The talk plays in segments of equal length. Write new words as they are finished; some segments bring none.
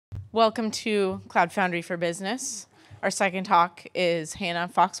Welcome to Cloud Foundry for Business. Our second talk is Hannah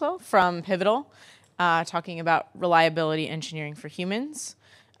Foxwell from Pivotal, talking about reliability engineering for humans.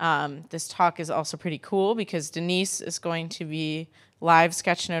 This talk is also pretty cool because Denise is going to be live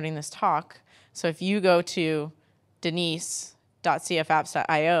sketchnoting this talk. So if you go to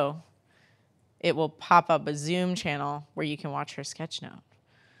denise.cfapps.io, it will pop up a Zoom channel where you can watch her sketchnote.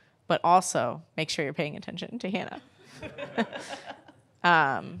 But also, make sure you're paying attention to Hannah.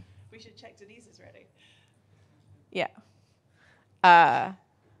 We should check Denise is ready. Yeah.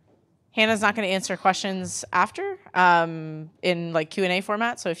 Hannah's not going to answer questions after in like Q&A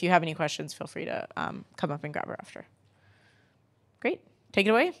format. So if you have any questions, feel free to come up and grab her after. Great. Take it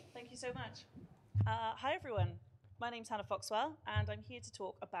away. Thank you so much. Hi, everyone. My name's Hannah Foxwell, and I'm here to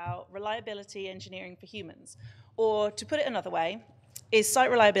talk about reliability engineering for humans. Or to put it another way, is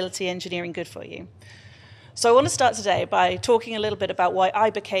site reliability engineering good for you? So I want to start today by talking a little bit about why I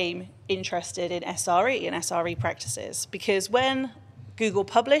became interested in SRE and SRE practices. Because when Google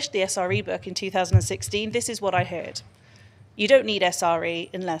published the SRE book in 2016, this is what I heard. You don't need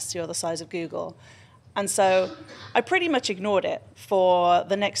SRE unless you're the size of Google. And so I pretty much ignored it for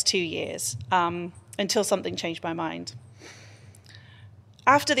the next 2 years until something changed my mind.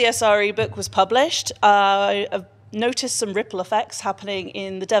 After the SRE book was published, I noticed some ripple effects happening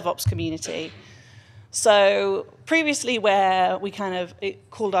in the DevOps community. So previously where we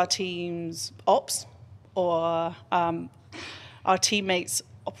called our teams ops or our teammates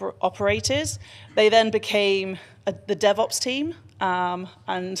operators, they then became the DevOps team,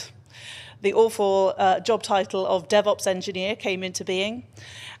 and the awful job title of DevOps engineer came into being.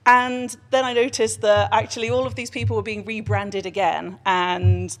 And then I noticed that actually all of these people were being rebranded again,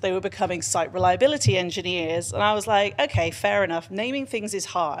 and they were becoming site reliability engineers. And I was like, okay, fair enough. Naming things is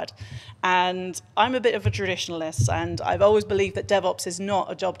hard. And I'm a bit of a traditionalist, and I've always believed that DevOps is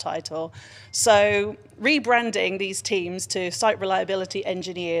not a job title. So rebranding these teams to site reliability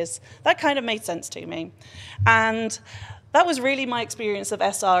engineers, that kind of made sense to me. And that was really my experience of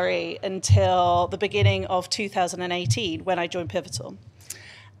SRE until the beginning of 2018 when I joined Pivotal.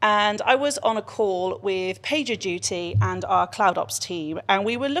 And I was on a call with PagerDuty and our CloudOps team, and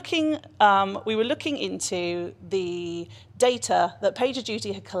we were looking into the data that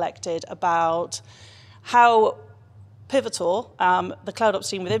PagerDuty had collected about how Pivotal, the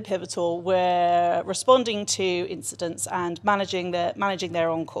CloudOps team within Pivotal, were responding to incidents and managing their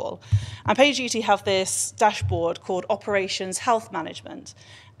on-call. And PagerDuty have this dashboard called Operations Health Management.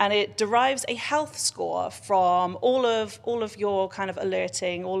 And it derives a health score from all of your kind of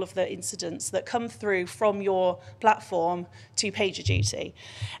alerting, all of the incidents that come through from your platform to PagerDuty.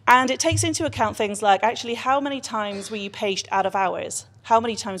 And it takes into account things like actually how many times were you paged out of hours? How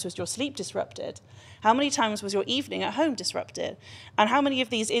many times was your sleep disrupted? How many times was your evening at home disrupted? And how many of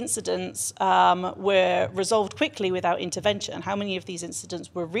these incidents were resolved quickly without intervention? How many of these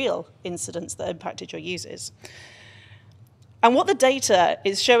incidents were real incidents that impacted your users? And what the data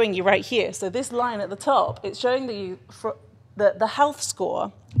is showing you right here, so this line at the top, it's showing you the health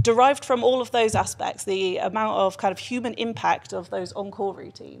score derived from all of those aspects, the amount of kind of human impact of those on-call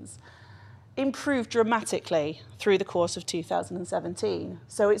routines, improved dramatically through the course of 2017.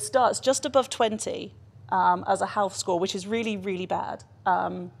 So it starts just above 20 as a health score, which is really, really bad.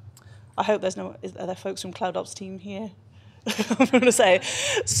 I hope are there folks from CloudOps team here? I'm going to say,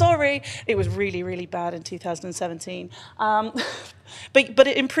 sorry, it was really, really bad in 2017. But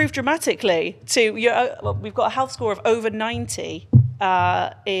it improved dramatically to, we've got a health score of over 90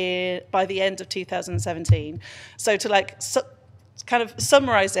 by the end of 2017. So to kind of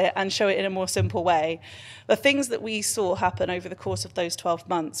summarize it and show it in a more simple way, the things that we saw happen over the course of those 12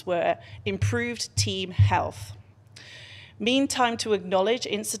 months were improved team health. Mean time to acknowledge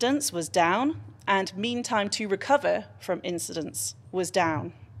incidents was down, and mean time to recover from incidents was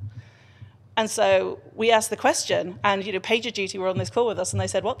down. And so we asked the question, and PagerDuty were on this call with us, and they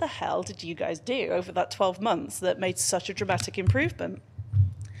said, what the hell did you guys do over that 12 months that made such a dramatic improvement?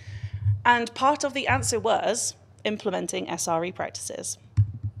 And part of the answer was implementing SRE practices.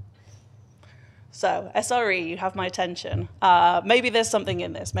 So SRE, you have my attention. Maybe there's something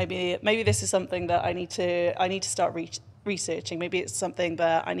in this. Maybe this is something that I need to start researching. Maybe it's something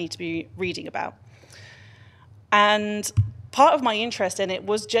that I need to be reading about. And part of my interest in it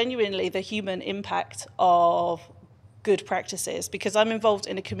was genuinely the human impact of good practices, because I'm involved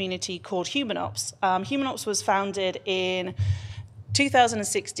in a community called HumanOps. HumanOps was founded in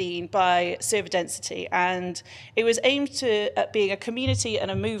 2016 by Server Density, and it was aimed at being a community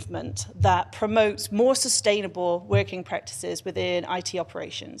and a movement that promotes more sustainable working practices within IT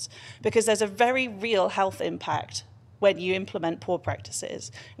operations, because there's a very real health impact when you implement poor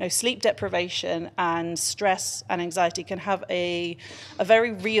practices. Sleep deprivation and stress and anxiety can have a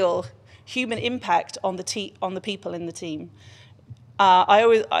very real human impact on the people in the team. I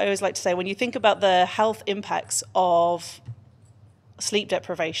always like to say, when you think about the health impacts of sleep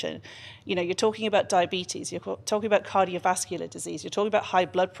deprivation, you're talking about diabetes, you're talking about cardiovascular disease, you're talking about high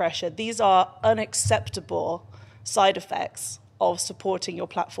blood pressure. These are unacceptable side effects of supporting your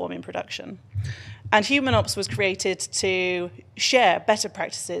platform in production. And HumanOps was created to share better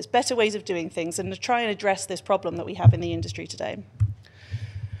practices, better ways of doing things, and to try and address this problem that we have in the industry today.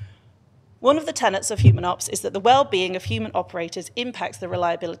 One of the tenets of HumanOps is that the well-being of human operators impacts the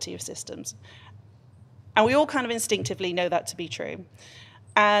reliability of systems. And we all kind of instinctively know that to be true.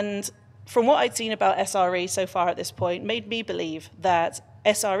 And from what I'd seen about SRE so far at this point, made me believe that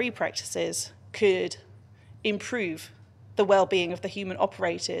SRE practices could improve the well-being of the human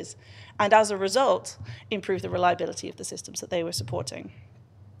operators, and as a result, improve the reliability of the systems that they were supporting.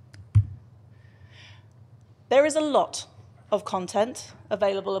 There is a lot of content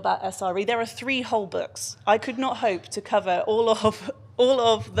available about SRE. There are 3 whole books. I could not hope to cover all of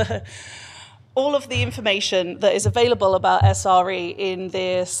the information that is available about SRE in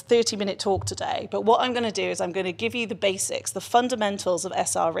this 30-minute talk today. But what I'm going to do is I'm going to give you the basics, the fundamentals of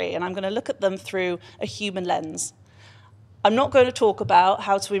SRE, and I'm going to look at them through a human lens. I'm not going to talk about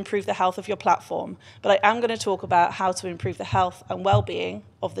how to improve the health of your platform, but I am going to talk about how to improve the health and well-being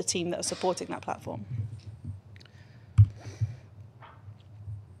of the team that are supporting that platform.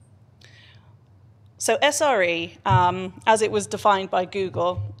 So SRE, as it was defined by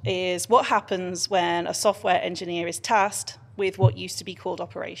Google, is what happens when a software engineer is tasked with what used to be called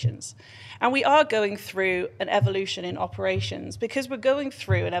operations. And we are going through an evolution in operations because we're going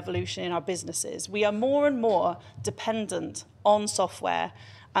through an evolution in our businesses. We are more and more dependent on software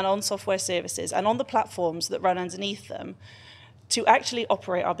and on software services and on the platforms that run underneath them to actually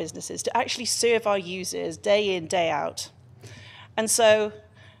operate our businesses, to actually serve our users day in, day out. And so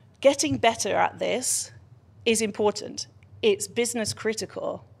getting better at this is important. It's business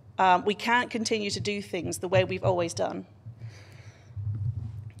critical. We can't continue to do things the way we've always done.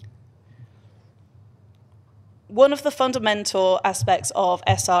 One of the fundamental aspects of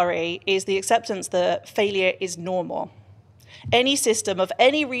SRE is the acceptance that failure is normal. Any system of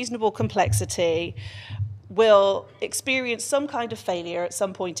any reasonable complexity will experience some kind of failure at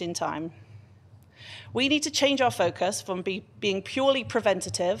some point in time. We need to change our focus from being purely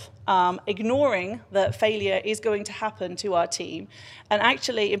preventative, ignoring that failure is going to happen to our team, and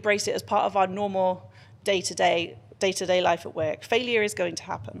actually embrace it as part of our normal day-to-day life at work. Failure is going to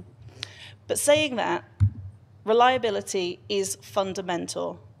happen. But saying that, reliability is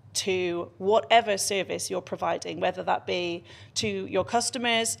fundamental to whatever service you're providing, whether that be to your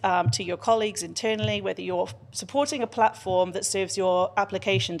customers, to your colleagues internally, whether you're supporting a platform that serves your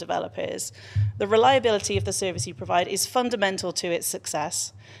application developers. The reliability of the service you provide is fundamental to its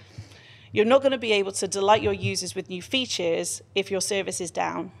success. You're not going to be able to delight your users with new features if your service is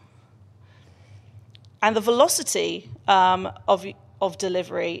down. And the velocity of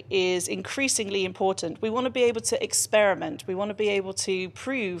delivery is increasingly important. We want to be able to experiment. We want to be able to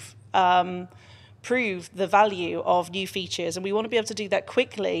prove the value of new features, and we want to be able to do that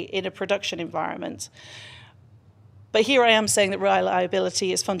quickly in a production environment. But here I am saying that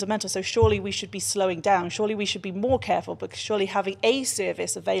reliability is fundamental, so surely we should be slowing down. Surely we should be more careful, because surely having a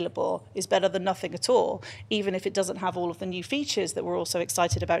service available is better than nothing at all, even if it doesn't have all of the new features that we're also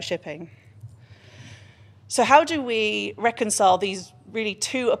excited about shipping. So how do we reconcile these really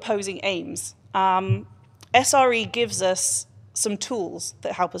 2 opposing aims? SRE gives us some tools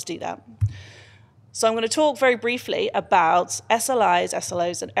that help us do that. So I'm going to talk very briefly about SLIs,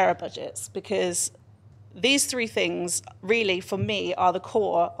 SLOs, and error budgets, because these 3 things really, for me, are the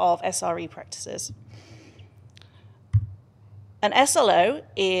core of SRE practices. An SLO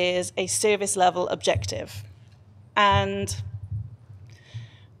is a service level objective, and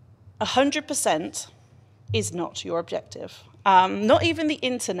 100% is not your objective. Not even the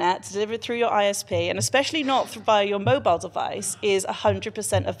internet delivered through your ISP, and especially not via your mobile device, is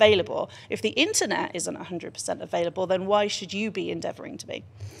 100% available. If the internet isn't 100% available, then why should you be endeavoring to be?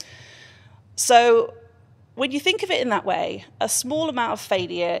 So when you think of it in that way, a small amount of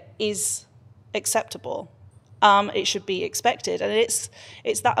failure is acceptable. It should be expected, and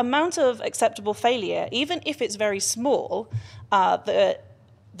it's that amount of acceptable failure, even if it's very small, that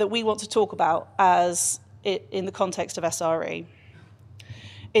we want to talk about as in the context of SRE.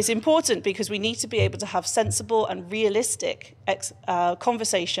 It's important because we need to be able to have sensible and realistic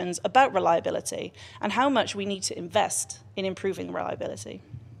conversations about reliability and how much we need to invest in improving reliability.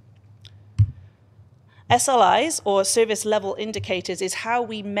 SLIs, or service level indicators, is how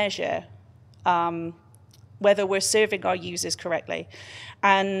we measure whether we're serving our users correctly.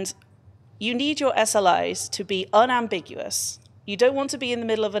 And you need your SLIs to be unambiguous. You don't want to be in the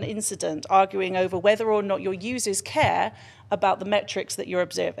middle of an incident arguing over whether or not your users care about the metrics that you're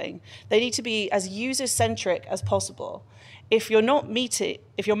observing. They need to be as user-centric as possible. If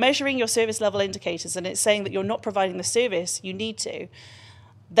you're measuring your service level indicators and it's saying that you're not providing the service you need to,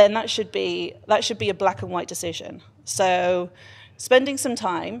 then that should be a black and white decision. So spending some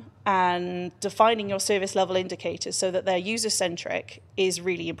time and defining your service level indicators so that they're user-centric is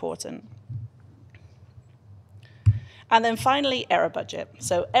really important. And then finally, error budget.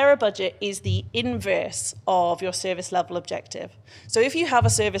 So error budget is the inverse of your service level objective. So if you have a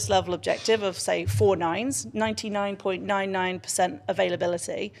service level objective of, say, 4 nines, 99.99%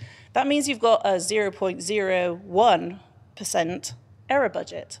 availability, that means you've got a 0.01% error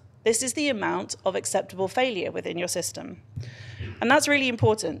budget. This is the amount of acceptable failure within your system. And that's really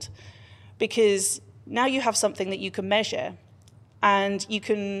important because now you have something that you can measure. And you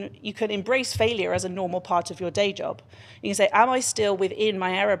can embrace failure as a normal part of your day job. You can say, am I still within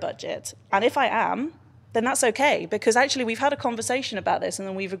my error budget? And if I am, then that's okay, because actually we've had a conversation about this and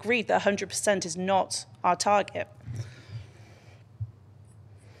then we've agreed that 100% is not our target.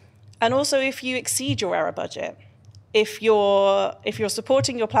 And also if you exceed your error budget, if you're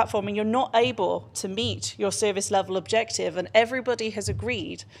supporting your platform and you're not able to meet your service level objective and everybody has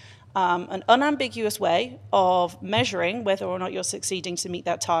agreed an unambiguous way of measuring whether or not you're succeeding to meet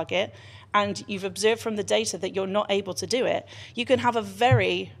that target, and you've observed from the data that you're not able to do it, you can have a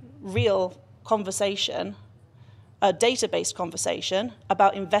very real conversation, a data-based conversation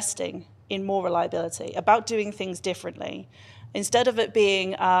about investing in more reliability, about doing things differently. Instead of it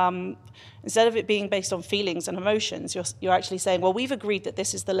being based on feelings and emotions, you're actually saying, well, we've agreed that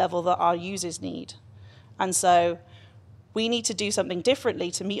this is the level that our users need. And so we need to do something differently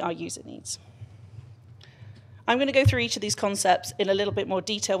to meet our user needs. I'm going to go through each of these concepts in a little bit more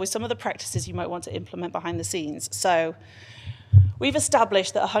detail with some of the practices you might want to implement behind the scenes. So we've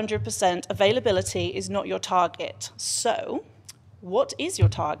established that 100% availability is not your target. So what is your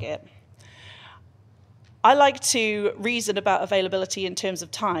target? I like to reason about availability in terms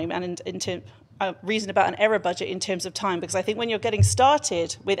of time and reason about an error budget in terms of time, because I think when you're getting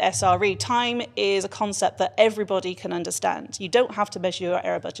started with SRE, time is a concept that everybody can understand. You don't have to measure your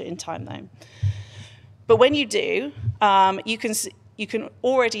error budget in time, though. But when you do, you can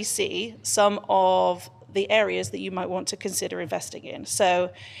already see some of the areas that you might want to consider investing in. So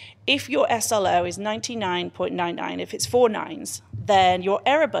if your SLO is 99.99, if it's 4 nines, then your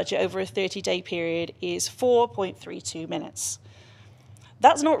error budget over a 30-day period is 4.32 minutes.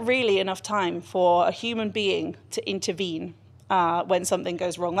 That's not really enough time for a human being to intervene when something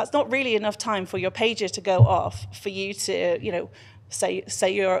goes wrong. That's not really enough time for your pager to go off, for you to,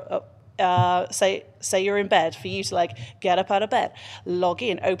 say you're in bed, for you to get up out of bed, log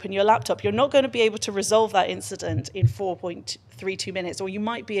in, open your laptop. You're not going to be able to resolve that incident in 4.32 minutes, or you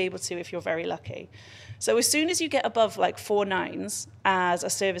might be able to if you're very lucky. So as soon as you get above 4 nines as a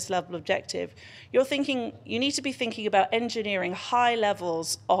service level objective, you need to be thinking about engineering high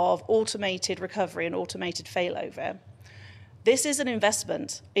levels of automated recovery and automated failover. This is an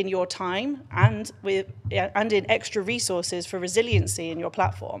investment in your time and in extra resources for resiliency in your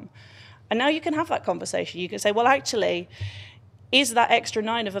platform. And now you can have that conversation. You can say, well, actually, is that extra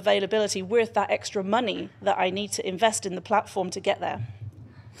 9 of availability worth that extra money that I need to invest in the platform to get there?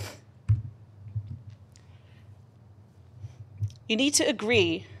 You need to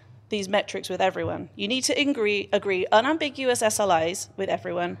agree these metrics with everyone. You need to agree unambiguous SLIs with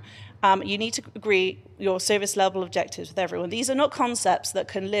everyone. You need to agree your service level objectives with everyone. These are not concepts that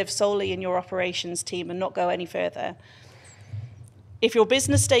can live solely in your operations team and not go any further. If your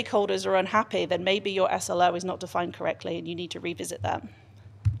business stakeholders are unhappy, then maybe your SLO is not defined correctly and you need to revisit that.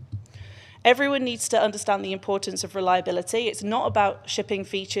 Everyone needs to understand the importance of reliability. It's not about shipping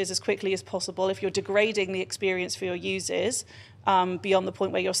features as quickly as possible if you're degrading the experience for your users beyond the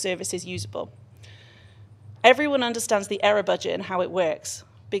point where your service is usable. Everyone understands the error budget and how it works,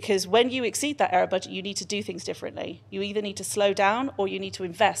 because when you exceed that error budget, you need to do things differently. You either need to slow down or you need to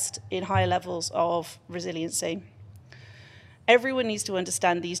invest in higher levels of resiliency. Everyone needs to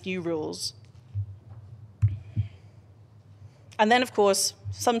understand these new rules. And then, of course,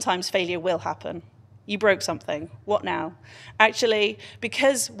 sometimes failure will happen. You broke something. What now? Actually,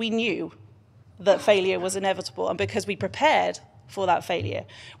 because we knew that failure was inevitable and because we prepared for that failure,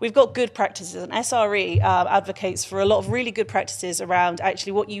 we've got good practices. And SRE advocates for a lot of really good practices around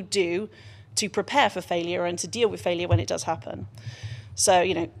actually what you do to prepare for failure and to deal with failure when it does happen. So,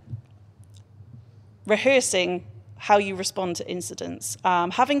 rehearsing how you respond to incidents,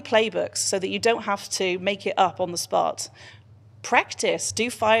 having playbooks so that you don't have to make it up on the spot. Practice, do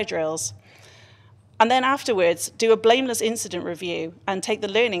fire drills. And then afterwards, do a blameless incident review and take the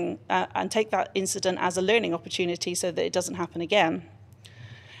learning and take that incident as a learning opportunity so that it doesn't happen again.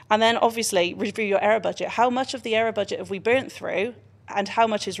 And then obviously review your error budget. How much of the error budget have we burnt through and how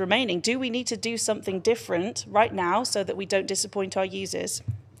much is remaining? Do we need to do something different right now so that we don't disappoint our users?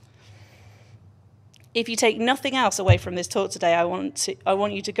 If you take nothing else away from this talk today, I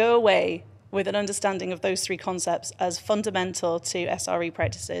want you to go away with an understanding of those three concepts as fundamental to SRE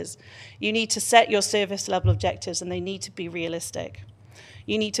practices. You need to set your service level objectives, and they need to be realistic.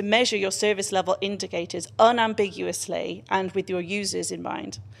 You need to measure your service level indicators unambiguously and with your users in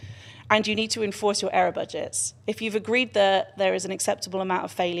mind. And you need to enforce your error budgets. If you've agreed that there is an acceptable amount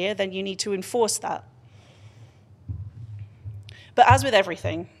of failure, then you need to enforce that. But as with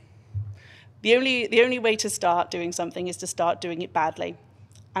everything, the only way to start doing something is to start doing it badly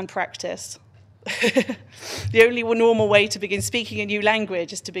and practice. The only normal way to begin speaking a new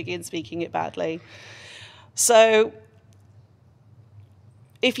language is to begin speaking it badly. So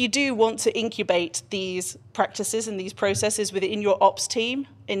if you do want to incubate these practices and these processes within your ops team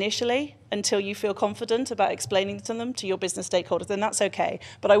initially, until you feel confident about explaining them to your business stakeholders, then that's okay.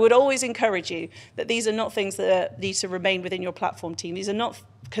 But I would always encourage you that these are not things that need to remain within your platform team. These are not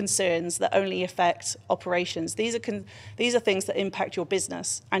concerns that only affect operations. These are things that impact your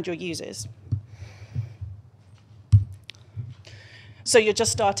business and your users. So you're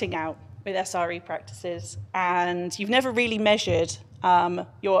just starting out with SRE practices, and you've never really measured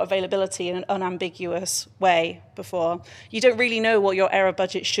your availability in an unambiguous way before. You don't really know what your error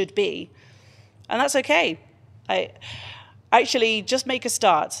budget should be, and that's okay. Actually, just make a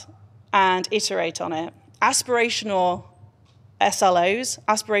start and iterate on it. Aspirational SLOs,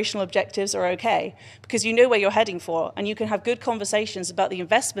 aspirational objectives, are okay because you know where you're heading for, and you can have good conversations about the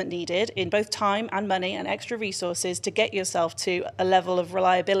investment needed in both time and money and extra resources to get yourself to a level of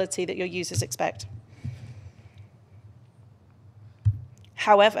reliability that your users expect.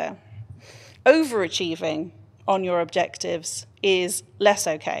 However, overachieving on your objectives is less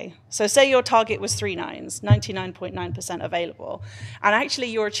okay. So say your target was 3 nines, 99.9% available, and actually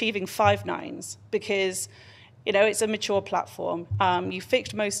you're achieving 5 nines because it's a mature platform. You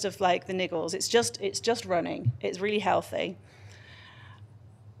fixed most of the niggles. It's just running. It's really healthy.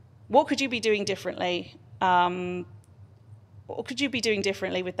 What could you be doing differently? What could you be doing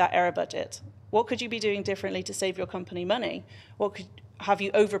differently with that error budget? What could you be doing differently to save your company money? Have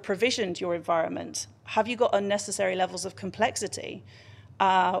you over-provisioned your environment? Have you got unnecessary levels of complexity?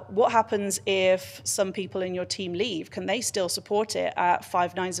 What happens if some people in your team leave? Can they still support it at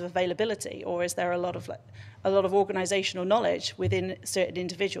 5 nines of availability, or is there a lot of organizational knowledge within certain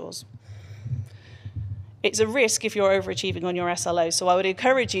individuals? It's a risk if you're overachieving on your SLO, so I would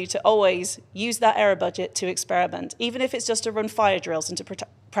encourage you to always use that error budget to experiment, even if it's just to run fire drills and to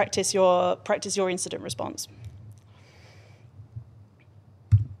practice your incident response.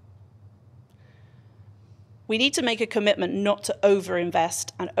 We need to make a commitment not to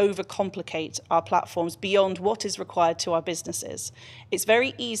overinvest and overcomplicate our platforms beyond what is required to our businesses. It's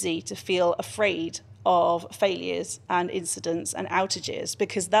very easy to feel afraid of failures and incidents and outages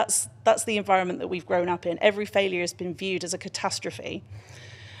because that's the environment that we've grown up in. Every failure has been viewed as a catastrophe.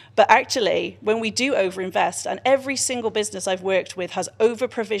 But actually, when we do overinvest, and every single business I've worked with has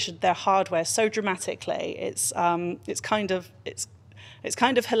over-provisioned their hardware so dramatically, it's kind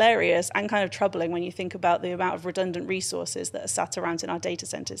of hilarious and kind of troubling when you think about the amount of redundant resources that are sat around in our data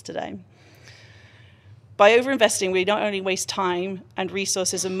centers today. By overinvesting, we not only waste time and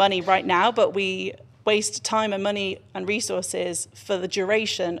resources and money right now, but we waste time and money and resources for the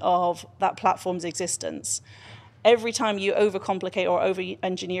duration of that platform's existence. Every time you overcomplicate or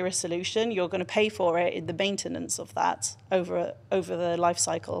over-engineer a solution, you're going to pay for it in the maintenance of that over the life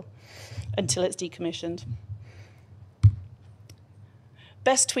cycle until it's decommissioned.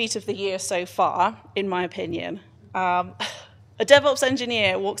 Best tweet of the year so far, in my opinion. A DevOps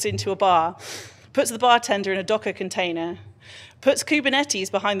engineer walks into a bar, puts the bartender in a Docker container, puts Kubernetes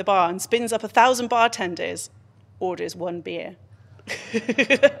behind the bar and spins up 1,000 bartenders, orders 1 beer.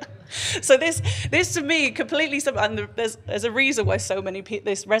 So this to me completely, and there's a reason why this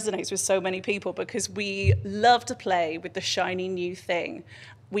resonates with so many people, because we love to play with the shiny new thing.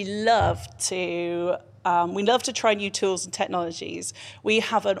 We love to try new tools and technologies. We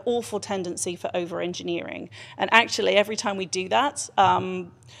have an awful tendency for over-engineering. And actually, every time we do that,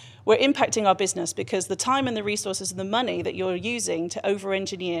 we're impacting our business because the time and the resources and the money that you're using to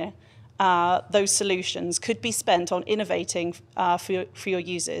over-engineer those solutions could be spent on innovating for your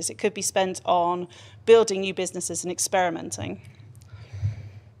users. It could be spent on building new businesses and experimenting.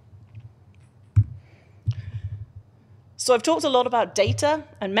 So I've talked a lot about data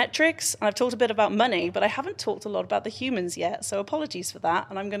and metrics, and I've talked a bit about money, but I haven't talked a lot about the humans yet, so apologies for that,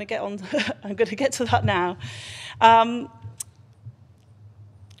 and I'm going to get on. I'm going to get to that now. I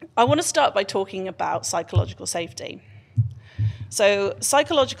want to start by talking about psychological safety. So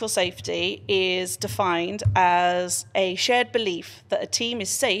psychological safety is defined as a shared belief that a team is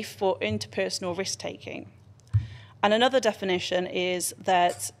safe for interpersonal risk-taking. And another definition is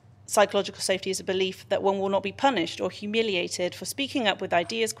that psychological safety is a belief that one will not be punished or humiliated for speaking up with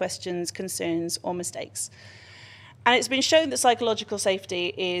ideas, questions, concerns, or mistakes. And it's been shown that psychological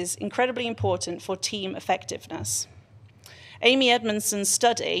safety is incredibly important for team effectiveness. Amy Edmondson's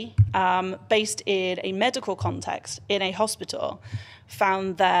study, based in a medical context in a hospital,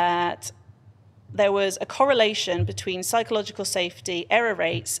 found that there was a correlation between psychological safety, error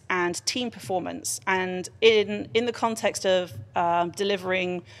rates, and team performance. And in the context of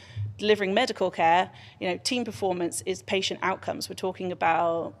delivering medical care, team performance is patient outcomes. We're talking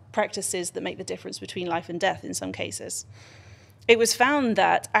about practices that make the difference between life and death in some cases. It was found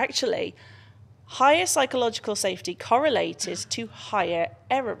that actually higher psychological safety correlated to higher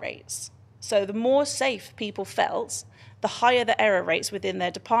error rates. So the more safe people felt, the higher the error rates within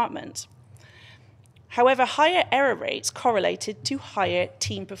their department. However, higher error rates correlated to higher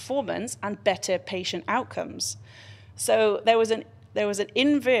team performance and better patient outcomes. So there was an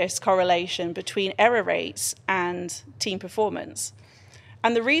inverse correlation between error rates and team performance.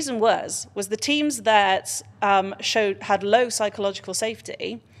 And the reason was the teams that had low psychological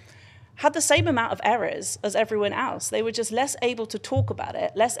safety had the same amount of errors as everyone else. They were just less able to talk about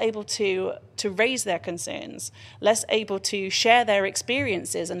it, less able to raise their concerns, less able to share their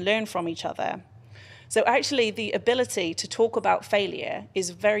experiences and learn from each other. So actually, the ability to talk about failure is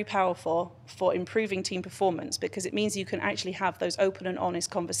very powerful for improving team performance, because it means you can actually have those open and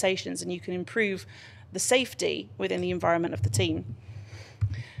honest conversations, and you can improve the safety within the environment of the team.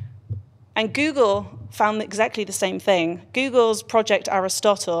 And Google found exactly the same thing. Google's Project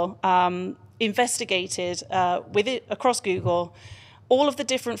Aristotle investigated across Google all of the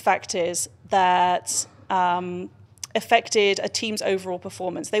different factors that affected a team's overall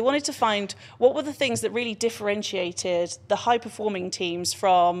performance. They wanted to find what were the things that really differentiated the high-performing teams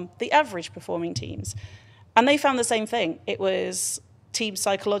from the average-performing teams. And they found the same thing. It was team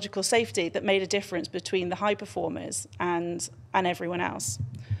psychological safety that made a difference between the high performers and everyone else.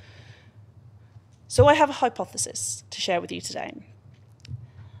 So I have a hypothesis to share with you today.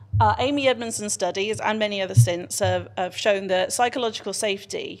 Amy Edmondson's studies and many others since have shown that psychological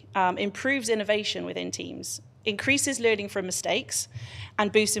safety improves innovation within teams, increases learning from mistakes,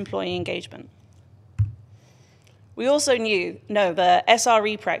 and boosts employee engagement. We also know that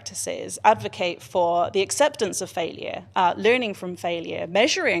SRE practices advocate for the acceptance of failure, learning from failure,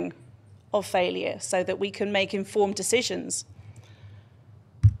 measuring of failure, so that we can make informed decisions.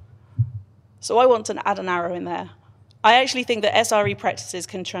 So I want to add an arrow in there. I actually think that SRE practices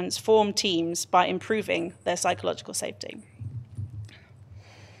can transform teams by improving their psychological safety.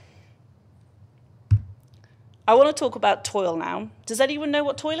 I want to talk about toil now. Does anyone know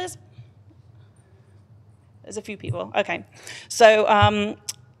what toil is? There's a few people. Okay. So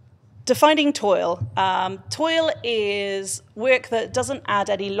defining toil. Toil is work that doesn't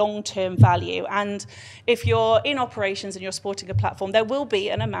add any long-term value. And if you're in operations and you're supporting a platform, there will be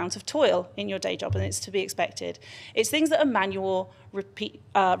an amount of toil in your day job, and it's to be expected. It's things that are manual,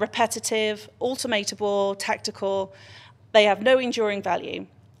 repetitive, automatable, tactical. They have no enduring value,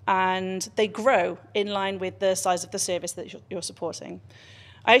 and they grow in line with the size of the service that you're supporting.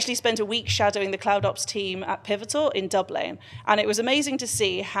 I actually spent a week shadowing the CloudOps team at Pivotal in Dublin, and it was amazing to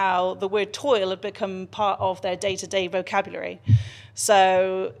see how the word toil had become part of their day-to-day vocabulary.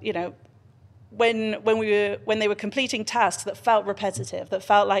 So, when they were completing tasks that felt repetitive, that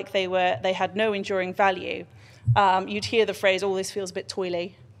felt like they had no enduring value, you'd hear the phrase, "Oh, this feels a bit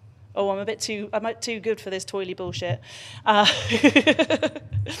toily." "Oh, I'm a bit too good for this toily bullshit."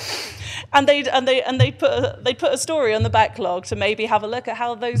 And they put a story on the backlog to maybe have a look at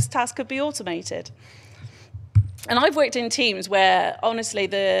how those tasks could be automated. And I've worked in teams where, honestly,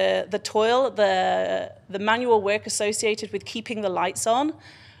 the toil, the manual work associated with keeping the lights on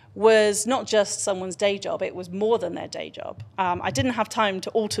was not just someone's day job, it was more than their day job. I didn't have time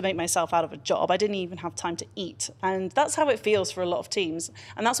to automate myself out of a job. I didn't even have time to eat. And that's how it feels for a lot of teams.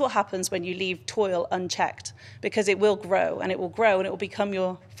 And that's what happens when you leave toil unchecked, because it will grow, and it will become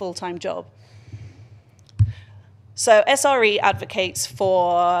your full-time job. So SRE advocates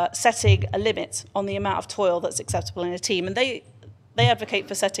for setting a limit on the amount of toil that's acceptable in a team. And they advocate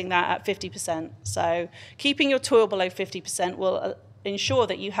for setting that at 50%. So keeping your toil below 50% will ensure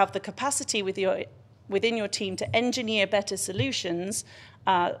that you have the capacity within your team to engineer better solutions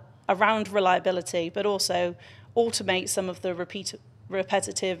around reliability, but also automate some of the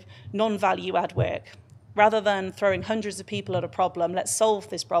repetitive, non-value add work. Rather than throwing hundreds of people at a problem, let's solve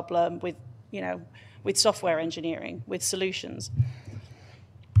this problem with software engineering, with solutions.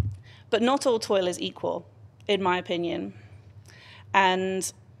 But not all toil is equal, in my opinion.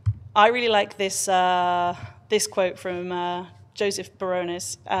 And I really like this quote from Joseph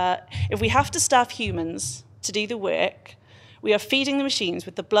Baronis. If we have to staff humans to do the work, we are feeding the machines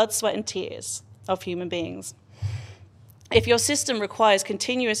with the blood, sweat, and tears of human beings. If your system requires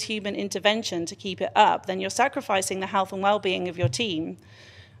continuous human intervention to keep it up, then you're sacrificing the health and well-being of your team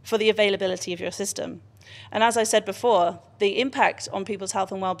for the availability of your system. And as I said before, the impact on people's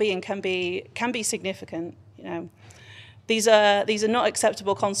health and well-being can be significant. These are not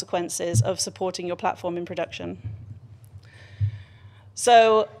acceptable consequences of supporting your platform in production.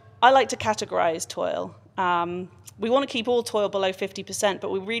 So I like to categorize toil. We want to keep all toil below 50%,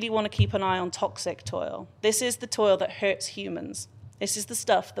 but we really want to keep an eye on toxic toil. This is the toil that hurts humans. This is the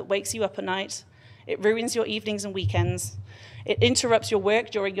stuff that wakes you up at night. It ruins your evenings and weekends. It interrupts your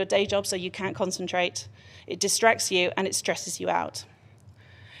work during your day job so you can't concentrate. It distracts you and it stresses you out.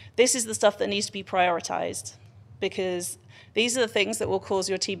 This is the stuff that needs to be prioritized, because these are the things that will cause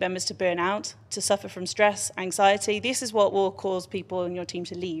your team members to burn out, to suffer from stress, anxiety. This is what will cause people in your team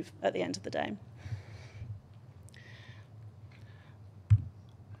to leave at the end of the day.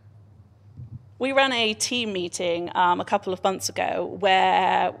 We ran a team meeting a couple of months ago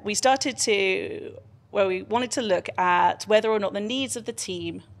where we wanted to look at whether or not the needs of the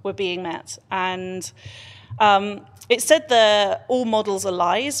team were being met. And it said that all models are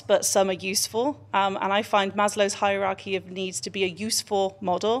lies, but some are useful. And I find Maslow's hierarchy of needs to be a useful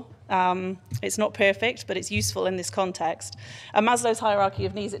model. It's not perfect, but it's useful in this context. And Maslow's hierarchy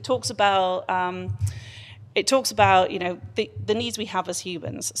of needs, it talks about the needs we have as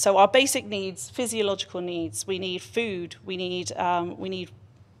humans. So our basic needs, physiological needs, we need food, we need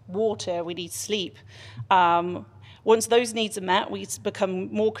water, we need sleep. Once those needs are met, we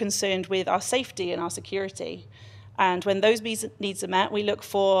become more concerned with our safety and our security. And when those needs are met, we look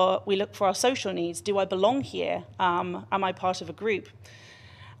for our social needs. Do I belong here? Am I part of a group?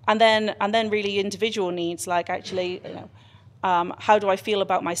 And then really individual needs, like actually, how do I feel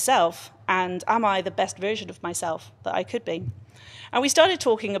about myself? And am I the best version of myself that I could be? And we started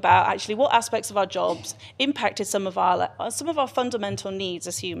talking about actually what aspects of our jobs impacted some of our fundamental needs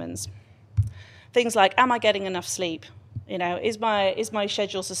as humans. Things like, am I getting enough sleep? Is my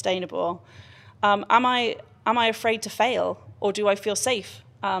schedule sustainable? Am I afraid to fail, or do I feel safe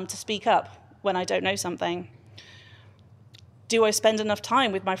to speak up when I don't know something? Do I spend enough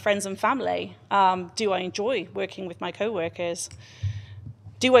time with my friends and family? Do I enjoy working with my coworkers?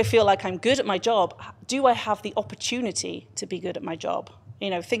 Do I feel like I'm good at my job? Do I have the opportunity to be good at my job?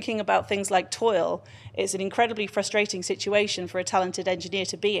 Thinking about things like toil, it's an incredibly frustrating situation for a talented engineer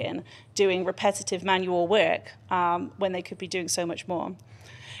to be in, doing repetitive manual work when they could be doing so much more.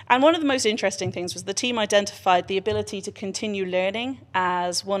 And one of the most interesting things was the team identified the ability to continue learning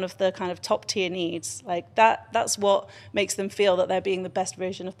as one of the kind of top tier needs. Like that's what makes them feel that they're being the best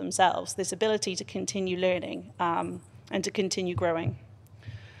version of themselves, this ability to continue learning and to continue growing.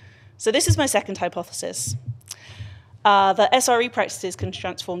 So this is my second hypothesis. That SRE practices can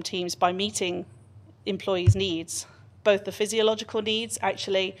transform teams by meeting employees' needs, both the physiological needs,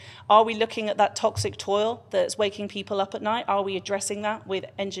 actually, are we looking at that toxic toil that's waking people up at night? Are we addressing that with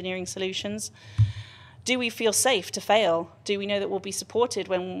engineering solutions? Do we feel safe to fail? Do we know that we'll be supported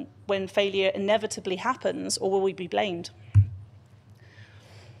when failure inevitably happens, or will we be blamed?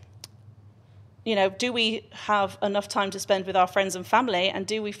 Do we have enough time to spend with our friends and family, and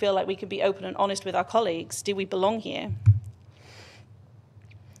do we feel like we can be open and honest with our colleagues? Do we belong here?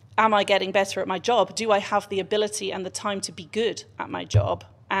 Am I getting better at my job? Do I have the ability and the time to be good at my job?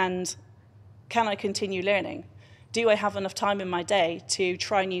 And can I continue learning? Do I have enough time in my day to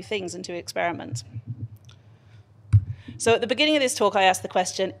try new things and to experiment? So at the beginning of this talk, I asked the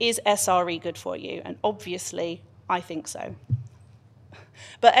question, is SRE good for you? And obviously, I think so.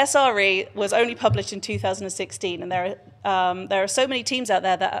 But SRE was only published in 2016, and there are so many teams out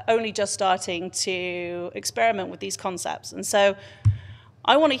there that are only just starting to experiment with these concepts. And so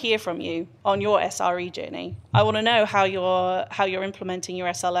I want to hear from you on your SRE journey. I want to know how you're implementing your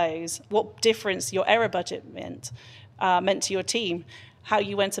SLOs, what difference your error budget meant to your team, how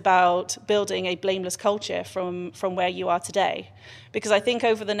you went about building a blameless culture from where you are today. Because I think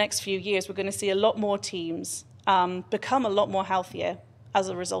over the next few years, we're going to see a lot more teams become a lot more healthier as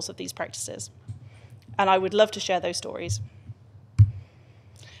a result of these practices. And I would love to share those stories.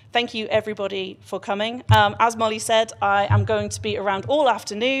 Thank you, everybody, for coming. As Molly said, I am going to be around all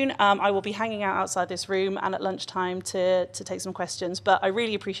afternoon. I will be hanging out outside this room and at lunchtime to take some questions. But I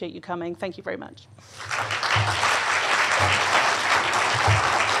really appreciate you coming. Thank you very much.